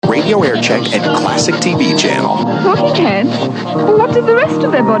Radio Aircheck and Classic TV channel. Talking heads? What did the rest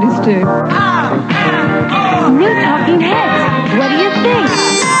of their bodies do? No talking heads. What do you think?